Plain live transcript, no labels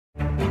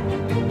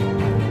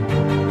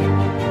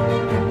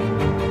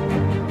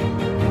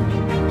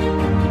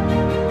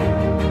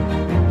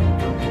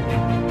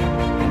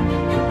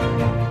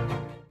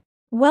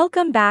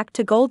Welcome back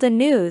to Golden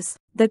News.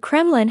 The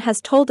Kremlin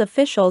has told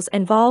officials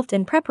involved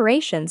in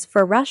preparations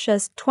for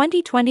Russia's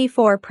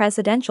 2024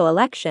 presidential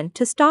election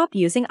to stop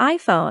using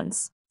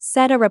iPhones,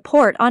 said a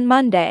report on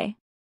Monday.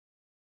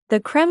 The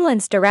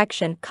Kremlin's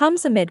direction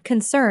comes amid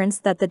concerns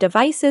that the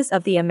devices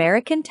of the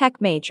American tech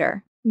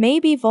major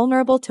may be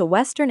vulnerable to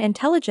Western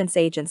intelligence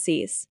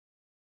agencies.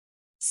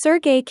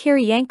 Sergei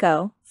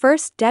Kiriyenko,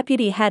 first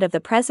deputy head of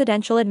the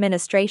presidential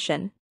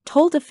administration,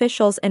 told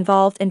officials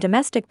involved in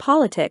domestic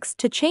politics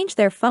to change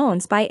their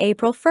phones by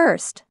April 1,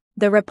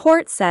 the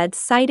report said,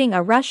 citing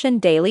a Russian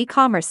daily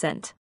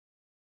Kommersant.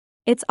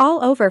 "It's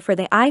all over for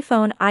the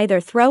iPhone,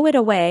 either throw it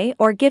away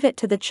or give it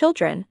to the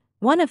children,"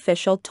 one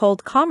official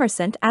told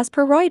Kommersant as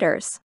per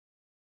Reuters.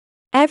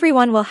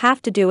 "Everyone will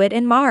have to do it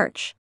in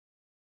March."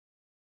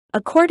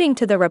 According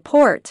to the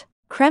report,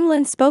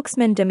 Kremlin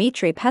spokesman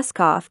Dmitry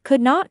Peskov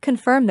could not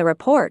confirm the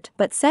report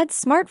but said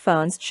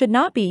smartphones should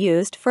not be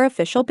used for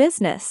official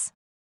business.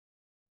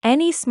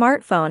 Any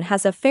smartphone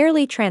has a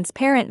fairly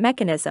transparent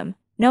mechanism,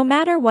 no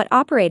matter what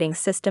operating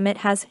system it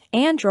has,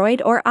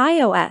 Android or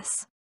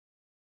iOS.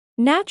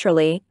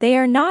 Naturally, they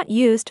are not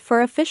used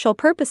for official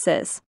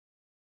purposes.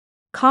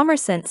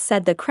 Kommersant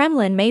said the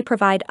Kremlin may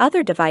provide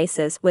other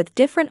devices with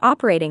different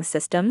operating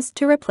systems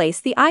to replace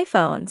the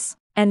iPhones,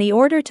 and the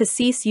order to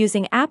cease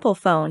using Apple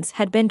phones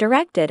had been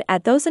directed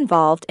at those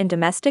involved in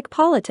domestic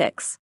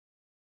politics.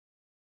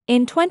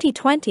 In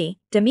 2020,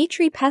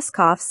 Dmitry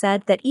Peskov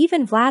said that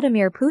even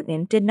Vladimir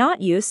Putin did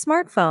not use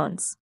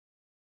smartphones.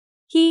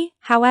 He,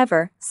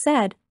 however,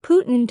 said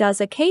Putin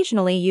does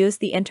occasionally use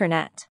the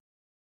internet.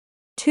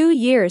 2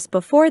 years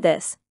before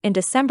this, in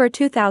December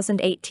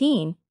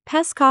 2018,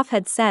 Peskov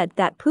had said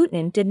that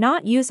Putin did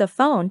not use a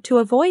phone to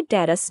avoid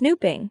data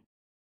snooping.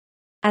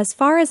 "As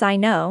far as I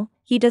know,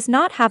 he does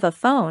not have a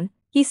phone,"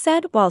 he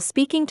said while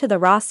speaking to the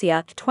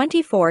Russia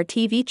 24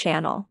 TV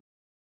channel.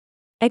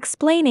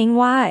 Explaining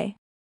why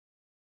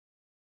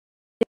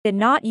he did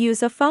not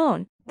use a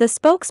phone, the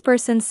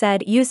spokesperson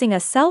said using a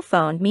cell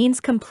phone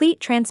means complete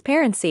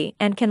transparency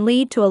and can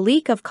lead to a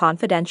leak of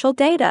confidential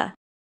data.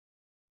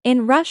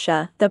 In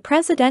Russia, the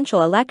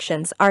presidential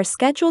elections are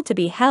scheduled to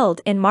be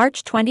held in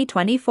March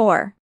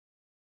 2024.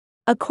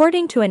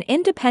 According to an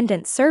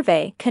independent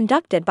survey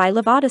conducted by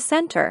Levada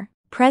Center,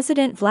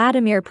 President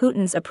Vladimir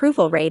Putin's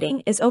approval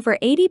rating is over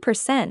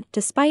 80%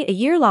 despite a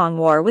year-long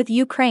war with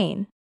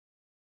Ukraine.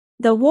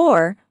 The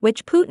war,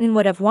 which Putin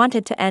would have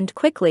wanted to end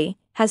quickly,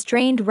 has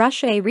drained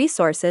Russia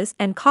resources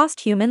and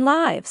cost human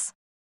lives.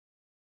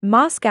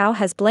 Moscow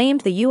has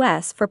blamed the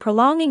US for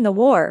prolonging the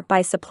war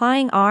by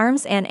supplying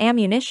arms and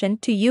ammunition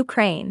to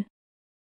Ukraine.